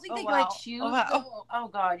I don't think they like shoes. Oh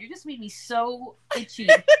God, you just made me so itchy.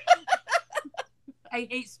 I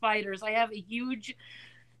hate spiders. I have a huge.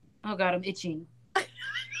 Oh God, I'm itching.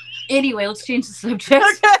 Anyway, let's change the subject.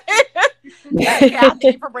 Okay. Thank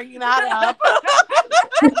you for bringing that up.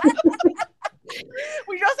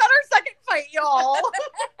 We just had our second fight, y'all.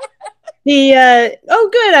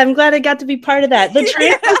 Good. I'm glad I got to be part of that. The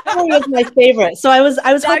tarantula story was my favorite, so I was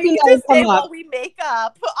hoping that would come up. We make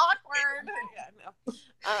up. Awkward.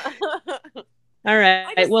 All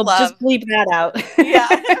right. Well, just bleep that out. Yeah.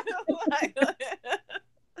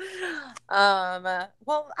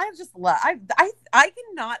 Well, I just love. I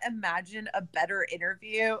cannot imagine a better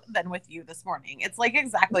interview than with you this morning. It's like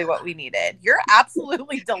exactly what we needed. You're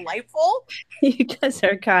absolutely delightful. You guys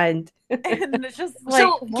are kind. And it's just like,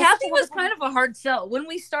 so Cathy was kind of a hard sell when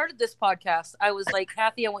we started this podcast. I was like,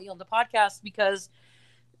 Cathy, I want you on the podcast because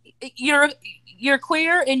you're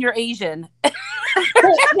queer and you're Asian.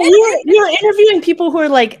 You're interviewing people who are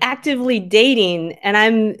like actively dating, and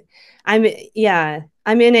I'm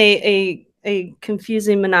in a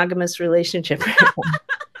confusing monogamous relationship right now.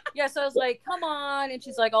 Yeah, so I was like, come on. And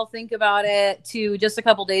she's like, I'll think about it, to just a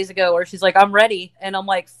couple days ago where she's like, I'm ready. And I'm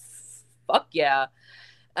like, fuck yeah.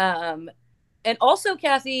 And also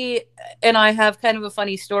Cathy and I have kind of a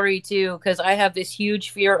funny story too, because I have this huge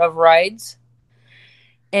fear of rides.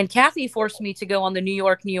 And Cathy forced me to go on the New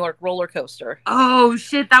York roller coaster. Oh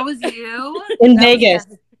shit, that was you? In Vegas.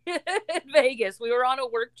 In Vegas. We were on a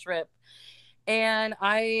work trip. And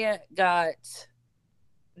I got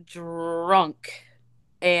drunk,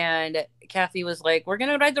 and Cathy was like, we're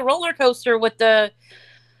going to ride the roller coaster with the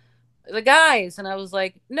guys. And I was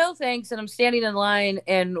like, no, thanks. And I'm standing in line,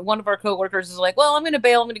 and one of our coworkers is like, well, I'm going to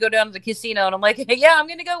bail. I'm going to go down to the casino. And I'm like, hey, yeah, I'm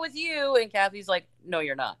going to go with you. And Cathy's like, no,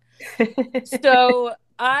 you're not. So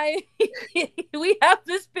we have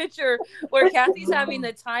this picture where Cathy's having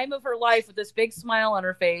the time of her life with this big smile on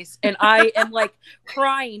her face, and I am like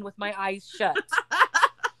crying with my eyes shut.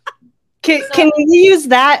 Can we use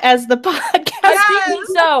that as the podcast? I think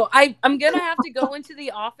so. I'm gonna have to go into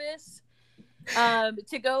the office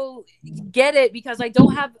to go get it because I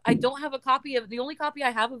don't have a copy of the only copy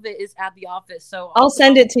I have of it is at the office. So I'll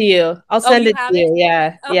send it to you. I'll send you it have to you. it?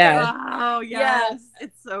 Yeah. Okay. Yeah. Oh yes,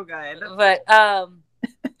 it's so good. But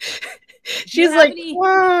She's have like, any-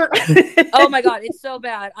 "Wah." oh my god, it's so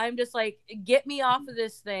bad. I'm just like, get me off of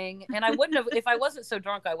this thing. And I wouldn't have, if I wasn't so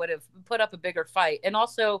drunk, I would have put up a bigger fight. And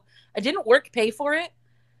also, I didn't pay for it.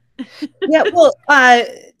 Yeah, well,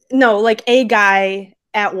 no, like a guy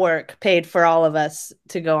at work paid for all of us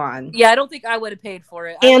to go on. Yeah, I don't think I would have paid for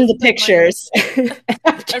it. And the pictures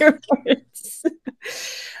afterwards.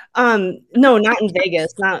 No, not in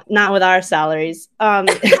Vegas, not with our salaries.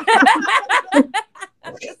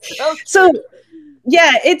 So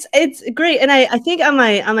yeah, it's great. And I think on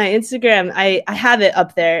my Instagram, I have it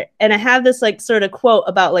up there, and I have this like sort of quote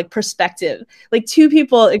about like perspective, like two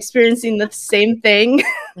people experiencing the same thing.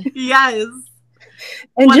 Yes.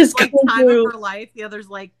 And one just is like time through... of her life, the other's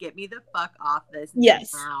like, get me the fuck off this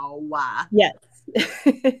yes now. Yes.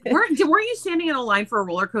 Weren't you standing in a line for a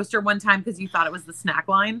roller coaster one time because you thought it was the snack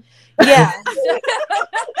line? Yeah.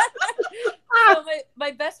 So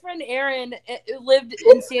my best friend Erin lived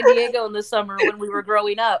in San Diego in the summer when we were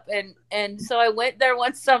growing up, and so I went there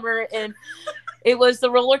one summer, and it was the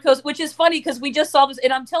roller coaster, which is funny because we just saw this,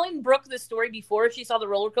 and I'm telling Brooke this story before she saw the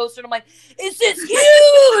roller coaster, and I'm like, it's this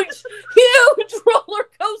huge roller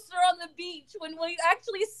coaster on the beach when we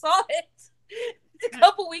actually saw it a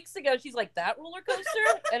couple weeks ago. She's like, that roller coaster?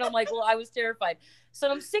 And I'm like, well, I was terrified. So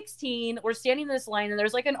I'm 16, we're standing in this line, and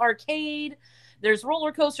there's like an arcade, there's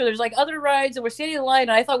roller coaster, there's like other rides, and we're standing in line,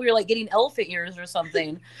 and I thought we were like getting elephant ears or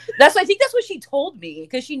something. I think that's what she told me,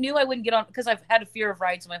 because she knew I wouldn't get on, because I've had a fear of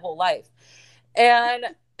rides my whole life. And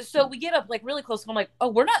so we get up like really close, and I'm like, oh,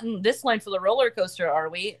 we're not in this line for the roller coaster, are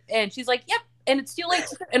we? And she's like, yep. And it's too late.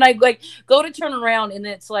 And I like go to turn around, and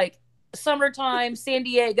it's like summertime, San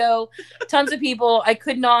Diego, tons of people. I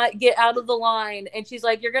could not get out of the line. And she's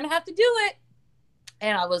like, you're gonna have to do it.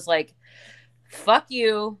 And I was like, fuck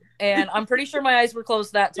you. And I'm pretty sure my eyes were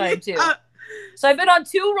closed that time too. So I've been on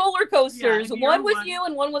 2 roller coasters, one with you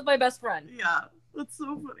and one with my best friend. Yeah, that's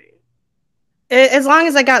so funny. As long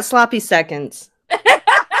as I got sloppy seconds.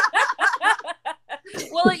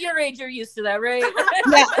 Well, at your age, you're used to that, right?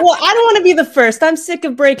 Yeah. Well, I don't want to be the first. I'm sick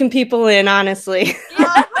of breaking people in, honestly.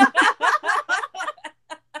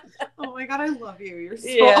 Oh my god, I love you. You're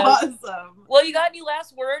so awesome. Well, you got any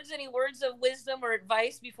last words? Any words of wisdom or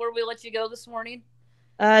advice before we let you go this morning?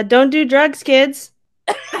 Don't do drugs, kids.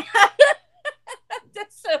 That's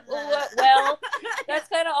well, that's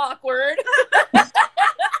kind of awkward. Because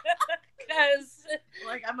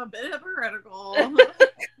like I'm a bit hypocritical.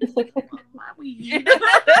 My weed.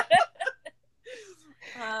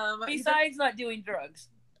 Besides not doing drugs.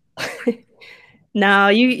 No,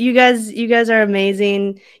 you guys are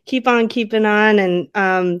amazing. Keep on keeping on,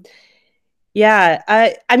 and yeah,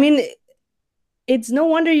 I mean, it's no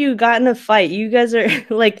wonder you got in a fight. You guys are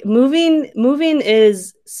like moving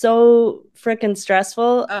is so freaking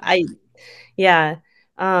stressful.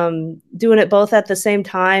 Doing it both at the same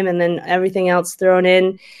time and then everything else thrown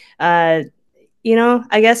in. You know,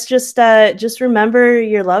 I guess just remember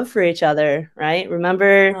your love for each other, right?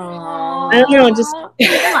 Remember, aww. I don't know, just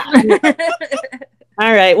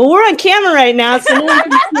all right. Well, we're on camera right now, so put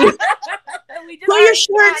your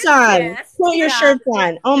shirts on. Yes. Put your shirts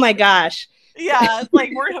on. Oh my gosh. Yeah, it's like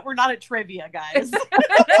we're not at trivia, guys.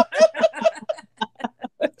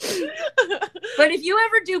 But if you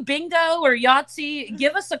ever do bingo or Yahtzee,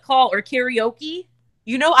 give us a call, or karaoke.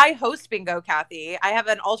 You know, I host bingo, Cathy. I have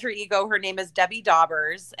an alter ego. Her name is Debbie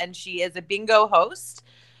Daubers, and she is a bingo host.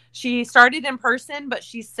 She started in person, but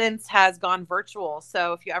she since has gone virtual.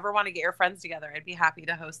 So if you ever want to get your friends together, I'd be happy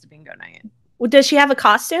to host a bingo night. Well, does she have a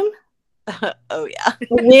costume? Oh, yeah. A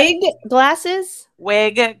wig, glasses?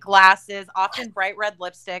 Wig, glasses, often bright red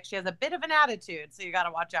lipstick. She has a bit of an attitude, so you got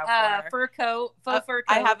to watch out for her. Fur coat, faux fur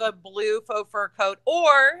coat. I have a blue faux fur coat,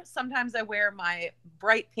 or sometimes I wear my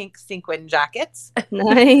bright pink sequin jackets.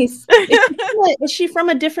 Nice. Is she from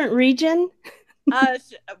a different region?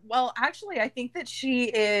 Well, actually, I think that she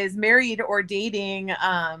is married or dating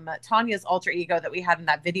Tonya's alter ego that we had in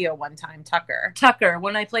that video one time, Tucker,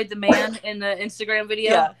 when I played the man in the Instagram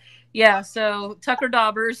video. Yeah, so Tucker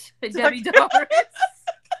Daubers, Debbie Daubers.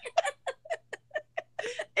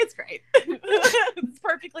 It's great. It's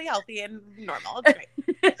perfectly healthy and normal. It's great.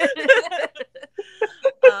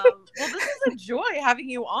 Well, this is a joy having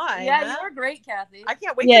you on. Yeah, you were great, Cathy. I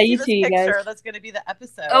can't wait to see this picture. Guys. That's going to be the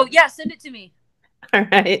episode. Oh, yeah, send it to me. All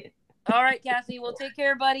right. All right, Cathy. Well, take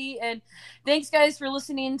care, buddy. And thanks, guys, for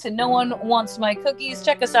listening to No One Wants My Cookies.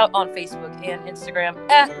 Check us out on Facebook and Instagram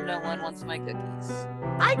at No One Wants My Cookies.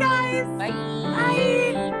 Bye, guys. Bye.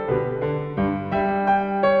 Bye.